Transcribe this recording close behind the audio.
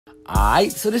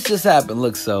Alright, so this just happened.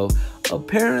 Look, so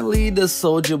apparently the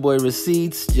Soulja Boy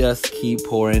receipts just keep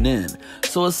pouring in.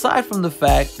 So aside from the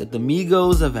fact that the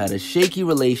Migos have had a shaky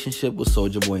relationship with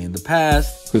Soulja Boy in the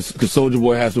past, Cause Soulja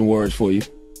Boy has some words for you.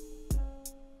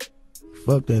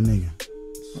 Fuck that nigga.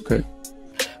 Okay.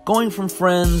 going from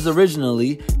friends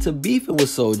originally to beefing with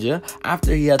Soulja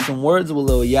after he had some words with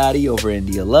Lil Yachty over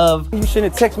India Love. You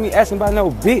shouldn't text me asking about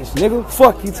no bitch, nigga.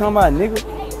 Fuck you talking about,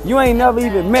 nigga. You ain't never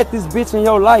even met this bitch in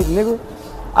your life, nigga.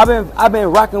 I've been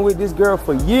rocking with this girl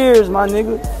for years, my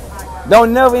nigga.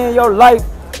 Don't never in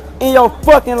your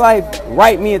fucking life,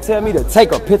 write me and tell me to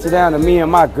take a picture down of me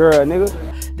and my girl, nigga.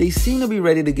 They seem to be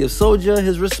ready to give Soulja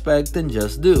his respect and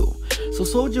just due. So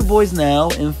Soulja Boy's now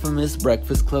infamous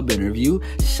Breakfast Club interview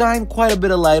shined quite a bit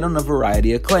of light on a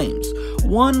variety of claims.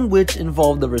 One which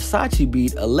involved the Versace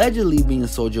beat allegedly being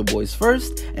Soulja Boy's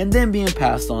first and then being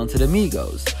passed on to the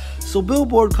Migos. So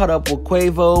Billboard caught up with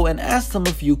Quavo and asked him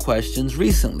a few questions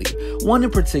recently, one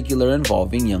in particular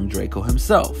involving young Draco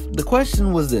himself. The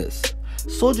question was this: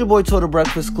 Soulja Boy told the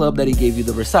Breakfast Club that he gave you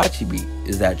the Versace beat.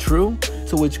 Is that true?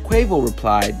 To which Quavo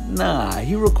replied, nah,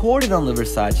 he recorded on the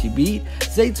Versace beat.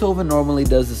 Zaytoven normally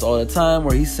does this all the time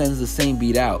where he sends the same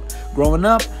beat out. Growing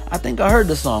up, I think I heard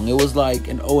the song. It was like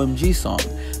an OMG song.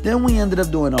 Then we ended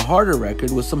up doing a harder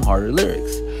record with some harder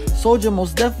lyrics. Soulja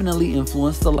most definitely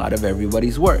influenced a lot of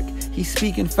everybody's work. He's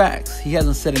speaking facts. He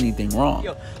hasn't said anything wrong.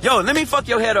 Yo, let me fuck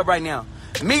your head up right now.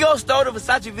 Migos stole the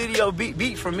Versace video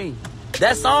beat from me.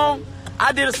 That song,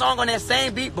 I did a song on that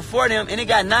same beat before them, and it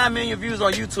got 9 million views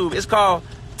on YouTube. It's called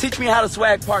Teach Me How to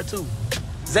Swag Part 2.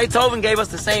 Zaytoven gave us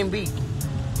the same beat.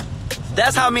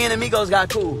 That's how me and the Migos got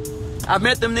cool. I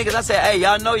met them niggas. I said, hey,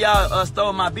 y'all know y'all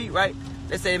stole my beat, right?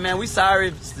 They said, man, we sorry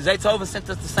if Zaytoven sent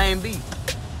us the same beat.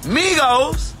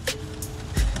 Migos,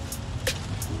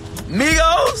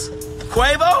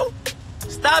 Quavo,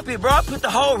 stop it, bro. Put the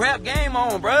whole rap game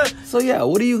on, bro. So yeah,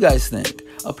 what do you guys think?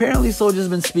 Apparently Soulja's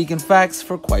been speaking facts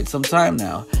for quite some time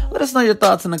now. Let us know your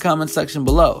thoughts in the comment section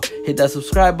below. Hit that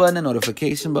subscribe button and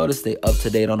notification bell to stay up to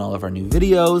date on all of our new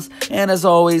videos. And as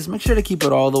always, make sure to keep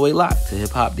it all the way locked to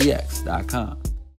hiphopdx.com.